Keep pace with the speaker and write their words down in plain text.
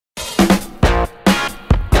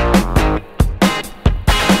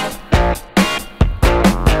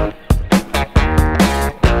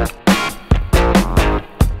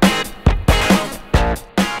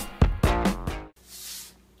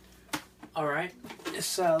Alright,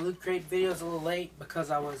 this Loot Crate video is a little late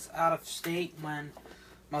because I was out of state when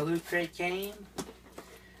my Loot Crate came.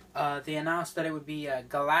 They announced that it would be a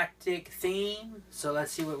Galactic theme, so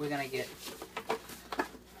let's see what we're going to get. What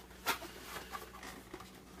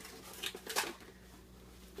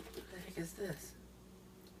the heck is this?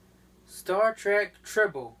 Star Trek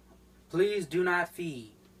Tribble. Please do not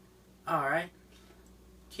feed. Alright.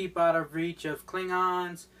 Keep out of reach of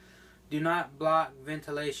Klingons. Do not block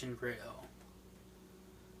ventilation grill.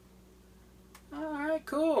 Alright,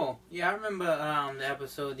 cool. Yeah, I remember the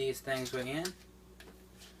episode these things were in.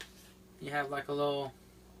 You have like a little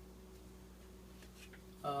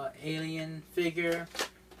alien figure.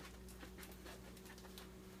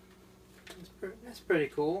 That's pretty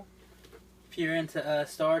cool. If you're into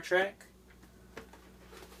Star Trek.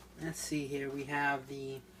 Let's see here. We have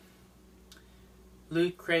the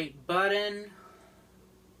Loot Crate button.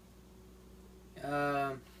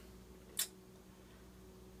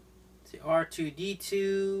 The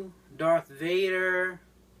R2-D2, Darth Vader.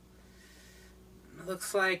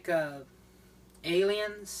 Looks like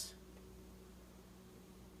aliens.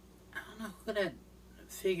 I don't know who that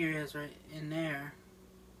figure is right in there.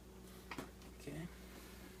 Okay.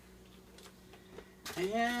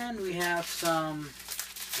 And we have some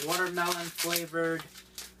watermelon flavored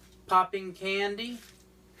popping candy.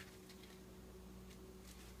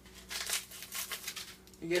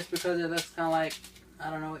 I guess because it looks kind of like, I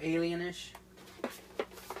don't know, alienish.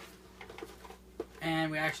 And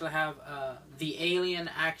we actually have the Alien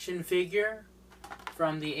action figure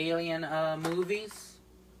from the Alien movies.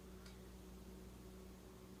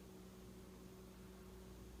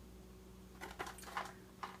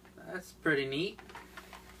 That's pretty neat.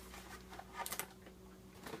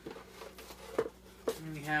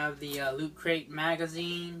 And we have the Loot Crate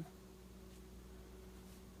magazine.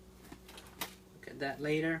 That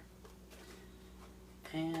later.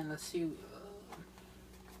 And let's see,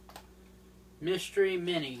 mystery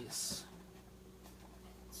minis.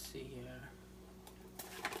 Let's see here.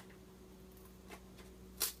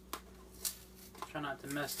 Try not to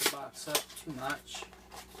mess the box up too much.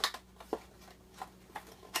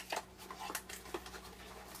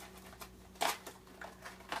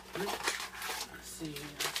 Let's see here.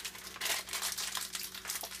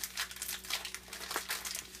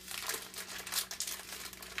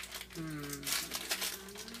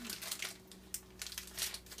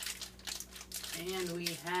 And we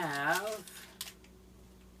have...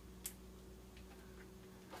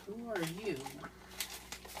 Who are you?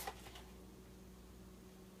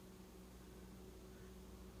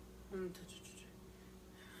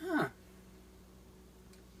 Huh.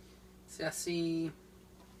 See, I see...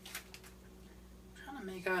 I'm trying to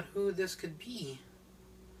make out who this could be.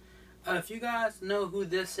 If you guys know who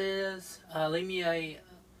this is, leave me a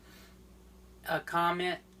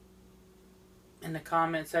comment in the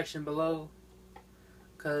comment section below,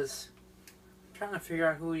 because I'm trying to figure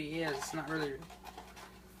out who he is. It's not really...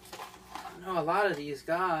 I know a lot of these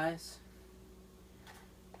guys.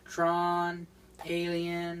 Tron,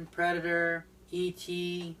 Alien, Predator,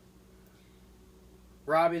 E.T.,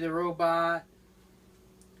 Robbie the Robot.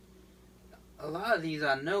 A lot of these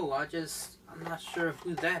I know, I'm not sure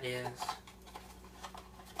who that is.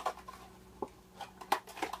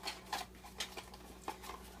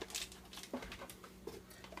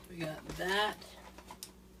 We got that.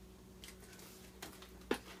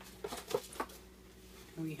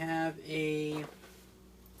 We have a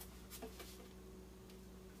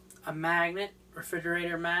magnet,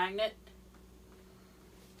 refrigerator magnet.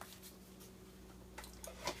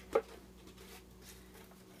 And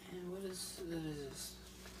what is this?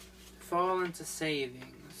 Fall into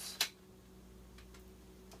savings.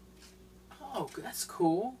 Oh, that's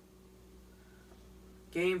cool.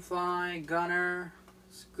 Gamefly, Gunner,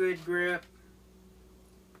 Squid Grip.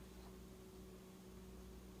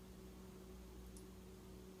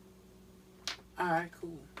 Alright,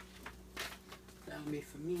 cool. That'll be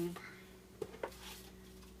for me.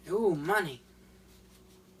 Ooh, money.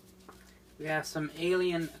 We have some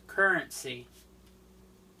alien currency.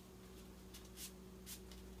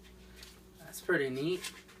 That's pretty neat.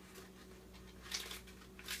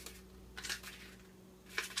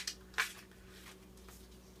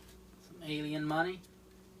 Some alien money.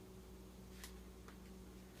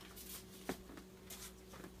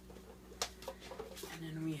 And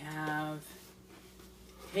then we have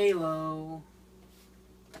Halo.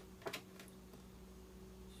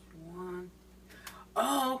 One.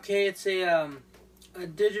 Oh, okay, it's a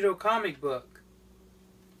digital comic book.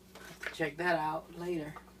 I'll have to check that out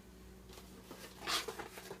later.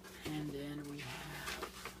 And then we have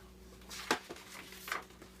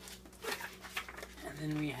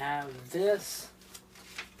Then we have this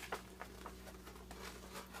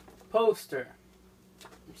poster.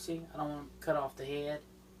 You see, I don't want to cut off the head.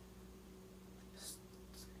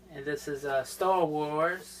 And this is Star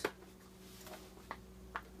Wars.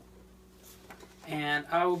 And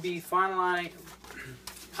I will be finalizing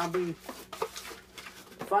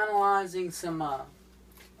some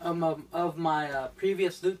of my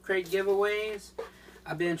previous Loot Crate giveaways.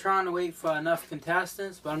 I've been trying to wait for enough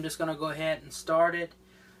contestants, but I'm just going to go ahead and start it.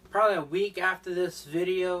 Probably a week after this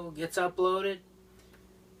video gets uploaded,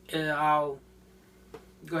 I'll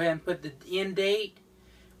go ahead and put the end date.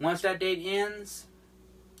 Once that date ends,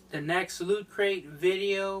 the next Loot Crate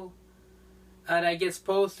video that gets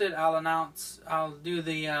posted, I'll do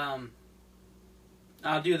the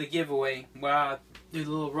giveaway where I'll do the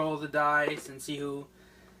little roll of the dice and see who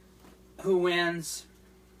wins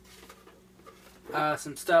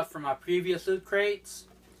some stuff from my previous Loot Crates.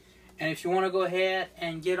 And if you want to go ahead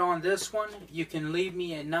and get on this one, you can leave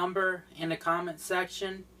me a number in the comment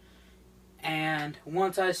section. And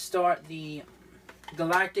once I start the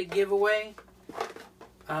Galactic giveaway,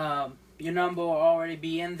 your number will already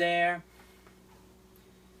be in there.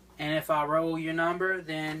 And if I roll your number,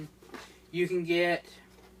 then you can get...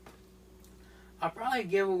 I'll probably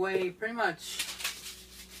give away pretty much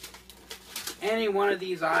any one of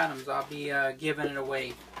these items. I'll be giving it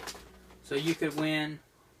away. So you could win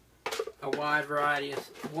a wide variety of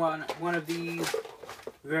one of these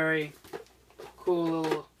very cool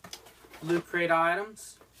little Loot Crate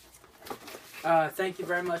items. Thank you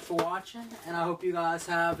very much for watching, and I hope you guys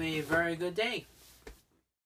have a very good day.